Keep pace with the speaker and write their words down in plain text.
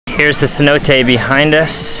Here's the cenote behind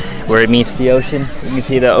us, where it meets the ocean. You can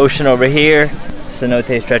see the ocean over here.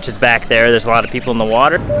 Cenote stretches back there. There's a lot of people in the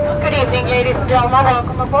water. Good evening, ladies and gentlemen.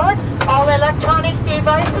 Welcome aboard. All electronic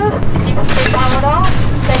devices need to stay powered off.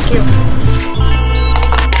 Thank you.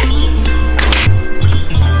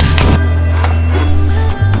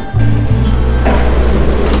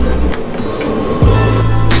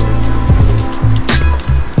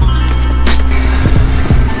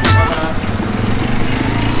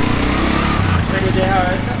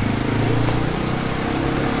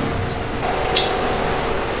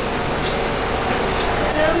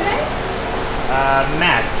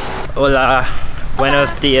 Matt. Hola.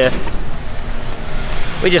 Buenos dias.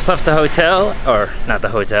 We just left the hotel, or not the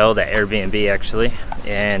hotel, the Airbnb actually,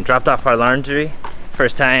 and dropped off our laundry.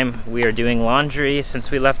 First time we are doing laundry since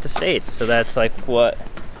we left the States, so that's like what?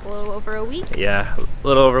 A little over a week? Yeah, a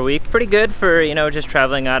little over a week. Pretty good for, you know, just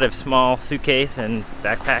traveling out of small suitcase and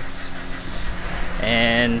backpacks.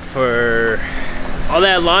 And for all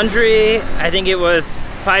that laundry, I think it was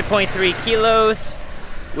 5.3 kilos,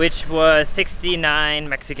 which was 69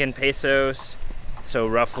 Mexican pesos, so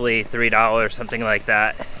roughly $3, something like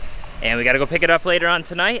that. And we gotta go pick it up later on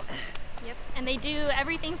tonight. Yep, and they do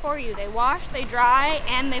everything for you. They wash, they dry,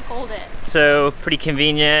 and they fold it. So pretty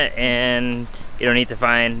convenient, and you don't need to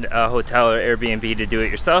find a hotel or Airbnb to do it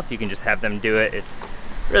yourself. You can just have them do it. It's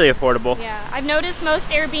really affordable. Yeah, I've noticed most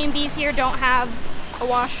Airbnbs here don't have a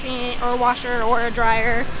washer or a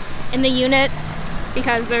dryer in the units,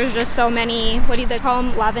 because there's just so many, what do they call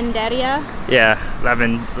them, lavanderia? Yeah,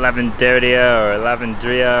 lavanderia or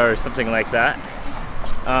lavandria or something like that.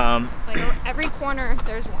 Like every corner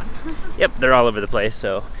there's one. Yep, they're all over the place,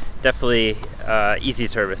 so definitely easy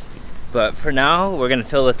service. But for now, we're gonna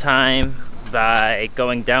fill the time by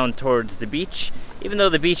going down towards the beach. Even though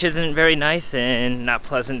the beach isn't very nice and not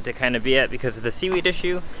pleasant to kind of be at because of the seaweed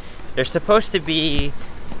issue, there's supposed to be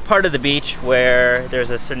part of the beach where there's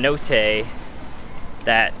a cenote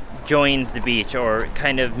that joins the beach or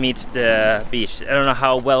kind of meets the beach. I don't know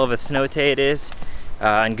how well of a cenote it is.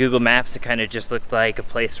 On Google Maps, it kind of just looked like a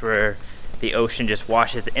place where the ocean just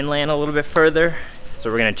washes inland a little bit further. So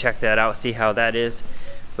we're gonna check that out, see how that is.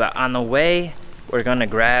 But on the way, we're gonna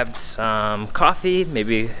grab some coffee,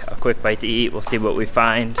 maybe a quick bite to eat. We'll see what we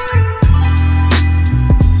find.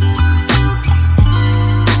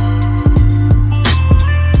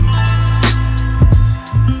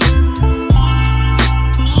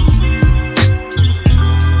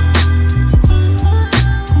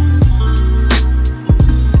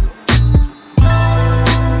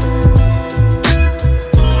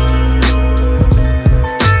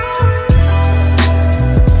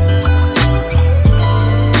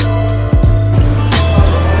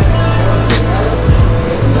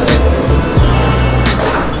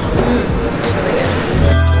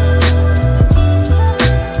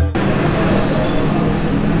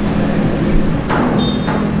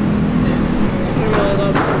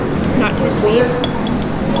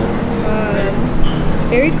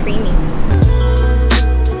 Very creamy.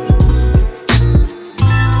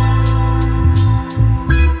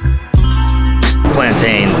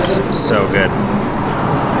 Plantains, so good.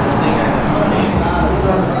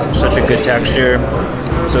 Such a good texture,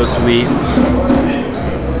 so sweet.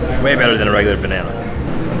 Way better than a regular banana.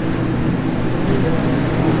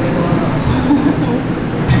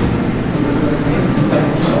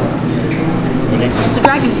 It's a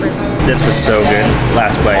dragon fruit. This was so good.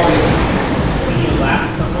 Last bite.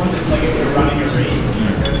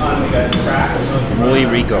 Muy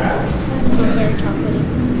rico. It smells very chocolatey.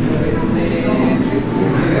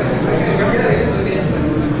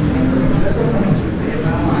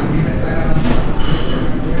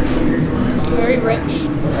 Very rich.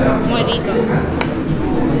 Muy rico.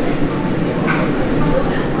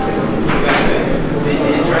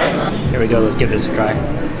 Here we go, let's give this a try.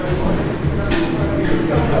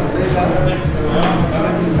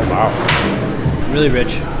 Wow. Really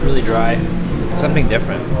rich, really dry. Something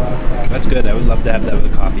different. That's good. I would love to have that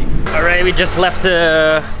with coffee. All right, we just left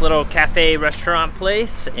a little cafe restaurant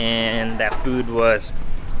place, and that food was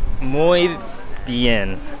muy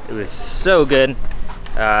bien. It was so good.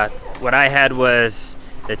 What I had was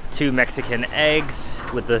the 2 Mexican eggs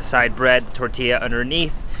with the side bread, tortilla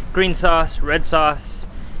underneath, green sauce, red sauce,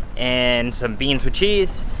 and some beans with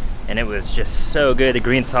cheese. And it was just so good. The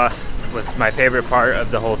green sauce was my favorite part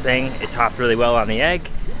of the whole thing. It topped really well on the egg.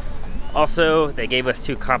 Also, they gave us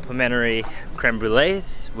 2 complimentary creme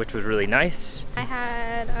brulees, which was really nice. I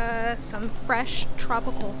had some fresh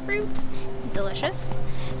tropical fruit, delicious,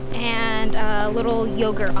 and a little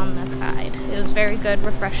yogurt on the side. It was very good,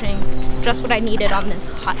 refreshing, just what I needed on this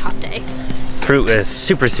hot, hot day. Fruit was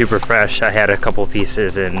super fresh. I had a couple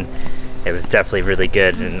pieces and it was definitely really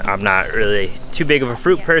good, and I'm not really too big of a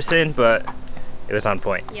fruit person, but it was on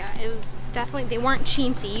point. Yeah, it was definitely, they weren't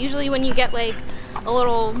chintzy. Usually when you get like a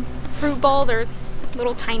little fruit bowl, they're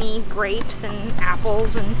little tiny grapes and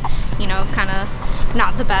apples, and you know, it's kind of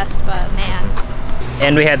not the best, but man.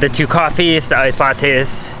 And we had the 2 coffees, the iced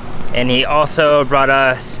lattes, and he also brought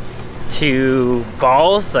us 2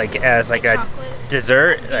 balls, like as like a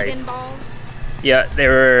dessert. Vegan like, balls. Yeah, they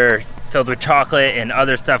were filled with chocolate and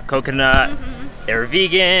other stuff, coconut. They were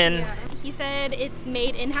vegan. Yeah. He said it's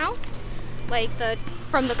made in-house, like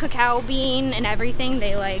from the cacao bean and everything.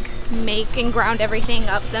 They like make and ground everything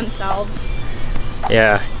up themselves.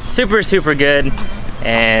 Yeah, super good.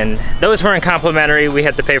 And those weren't complimentary. We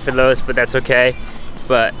had to pay for those, but that's okay.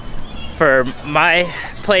 But for my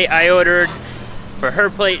plate, I ordered. For her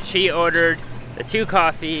plate, she ordered the 2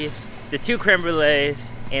 coffees, the 2 creme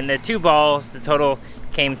brulees, and the 2 balls. The total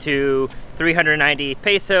came to 390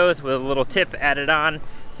 pesos with a little tip added on.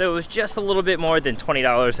 So it was just a little bit more than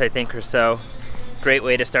 $20, I think, or so. Great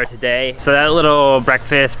way to start the day. So that little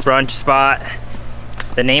breakfast brunch spot,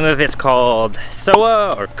 the name of it's called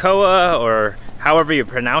Soa or Koa, or however you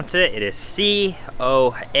pronounce it. It is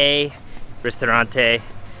C-O-A Ristorante,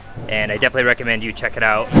 and I definitely recommend you check it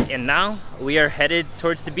out. And now we are headed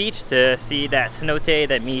towards the beach to see that cenote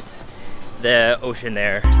that meets the ocean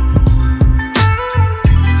there.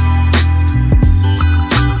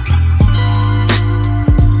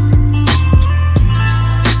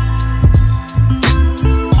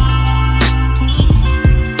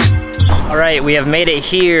 All right, we have made it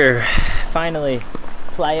here, finally.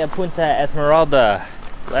 Playa Punta Esmeralda.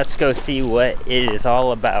 Let's go see what it is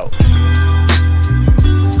all about.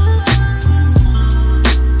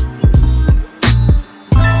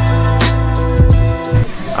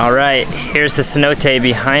 All right, here's the cenote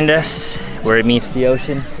behind us, where it meets the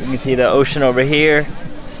ocean. You can see the ocean over here.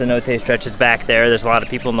 Cenote stretches back there. There's a lot of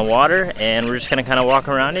people in the water, and we're just gonna kind of walk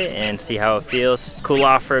around it and see how it feels. Cool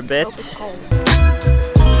off for a bit.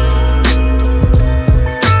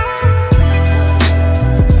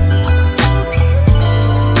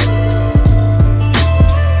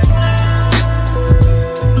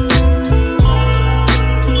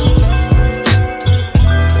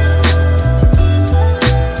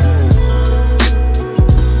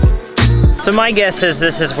 So my guess is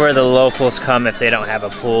this is where the locals come if they don't have a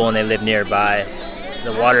pool and they live nearby.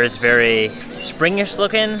 The water is very springish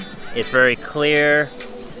looking. It's very clear.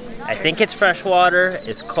 I think it's fresh water.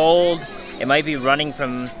 It's cold. It might be running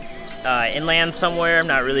from inland somewhere. I'm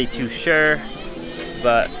not really too sure.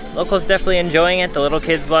 But locals definitely enjoying it. The little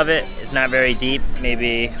kids love it. It's not very deep,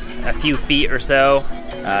 maybe a few feet or so.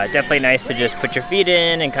 Definitely nice to just put your feet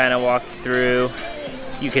in and kind of walk through.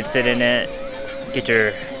 You could sit in it, get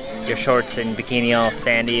your shorts and bikini all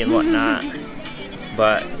sandy and whatnot.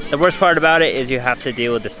 But the worst part about it is you have to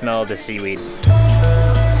deal with the smell of the seaweed.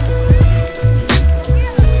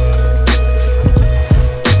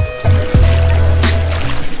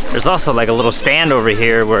 There's also like a little stand over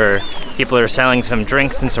here where people are selling some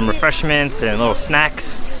drinks and some refreshments and little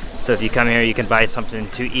snacks. So if you come here, you can buy something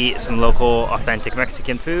to eat, some local authentic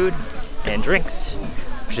Mexican food and drinks,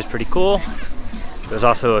 which is pretty cool. There's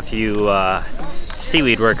also a few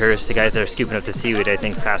seaweed workers, the guys that are scooping up the seaweed, I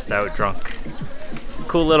think passed out drunk.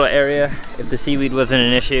 Cool little area. If the seaweed wasn't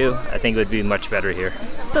an issue, I think it would be much better here.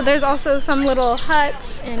 So there's also some little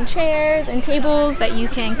huts and chairs and tables that you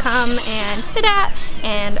can come and sit at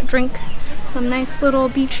and drink some nice little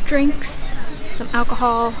beach drinks, some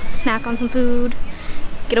alcohol, snack on some food,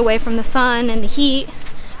 get away from the sun and the heat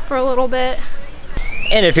for a little bit.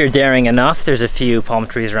 And if you're daring enough, there's a few palm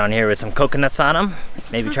trees around here with some coconuts on them.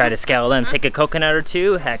 Maybe try to scale them, take a coconut or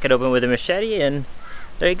two, hack it open with a machete, and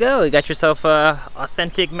there you go. You got yourself a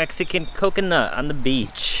authentic Mexican coconut on the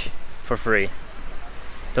beach for free.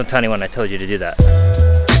 Don't tell anyone I told you to do that.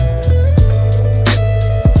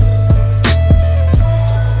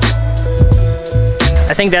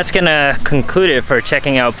 I think that's gonna conclude it for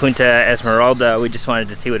checking out Punta Esmeralda. We just wanted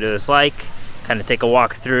to see what it was like, kind of take a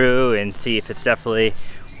walk through and see if it's definitely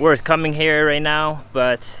worth coming here right now.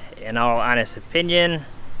 But in all honest opinion,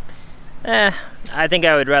 I think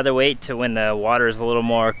I would rather wait to when the water is a little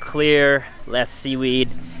more clear, less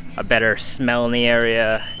seaweed, a better smell in the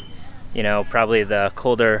area. You know, probably the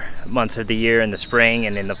colder months of the year in the spring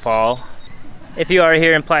and in the fall. If you are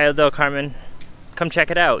here in Playa del Carmen, come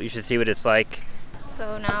check it out. You should see what it's like.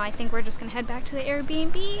 So now I think we're just gonna head back to the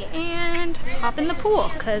Airbnb and hop in the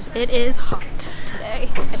pool because it is hot today.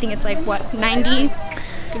 I think it's like, what, 90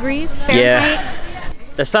 degrees Fahrenheit? Yeah.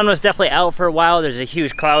 The sun was definitely out for a while. There's a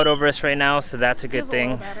huge cloud over us right now, so that's a good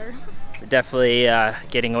thing. A little better. we're definitely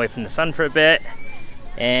getting away from the sun for a bit.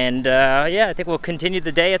 And yeah, I think we'll continue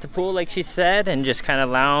the day at the pool like she said and just kind of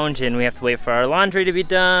lounge, and we have to wait for our laundry to be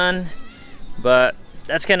done. But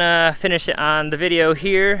that's gonna finish it on the video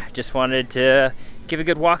here. Just wanted to give a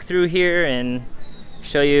good walkthrough here and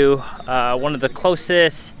show you one of the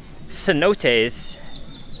closest cenotes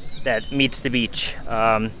that meets the beach.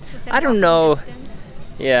 I don't know.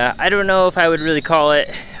 Yeah, I don't know if I would really call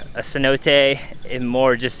it a cenote. It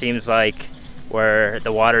more just seems like where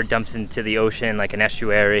the water dumps into the ocean, like an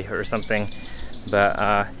estuary or something.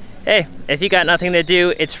 But hey, if you got nothing to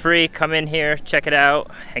do, it's free. Come in here, check it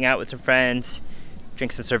out, hang out with some friends,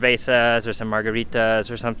 drink some cervezas or some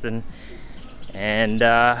margaritas or something. And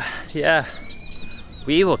yeah,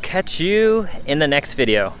 we will catch you in the next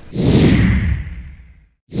video.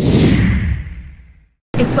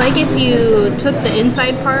 It's like if you took the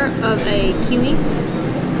inside part of a kiwi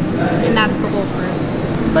and that's the whole fruit.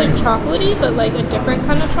 It's like chocolatey, but like a different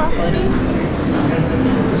kind of chocolatey.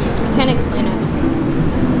 I can't explain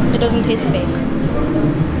it. It doesn't taste fake.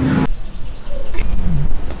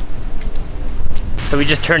 So we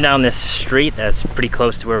just turned down this street that's pretty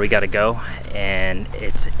close to where we gotta go, and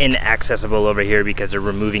it's inaccessible over here because they're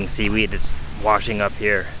removing seaweed. It's washing up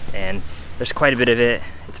here and there's quite a bit of it.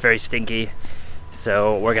 It's very stinky.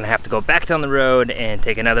 So we're gonna have to go back down the road and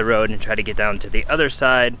take another road and try to get down to the other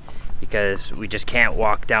side, because we just can't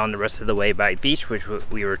walk down the rest of the way by beach, which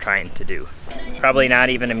we were trying to do. Probably not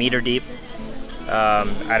even a meter deep.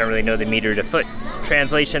 I don't really know the meter to foot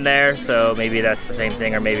translation there, so maybe that's the same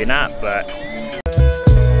thing or maybe not, but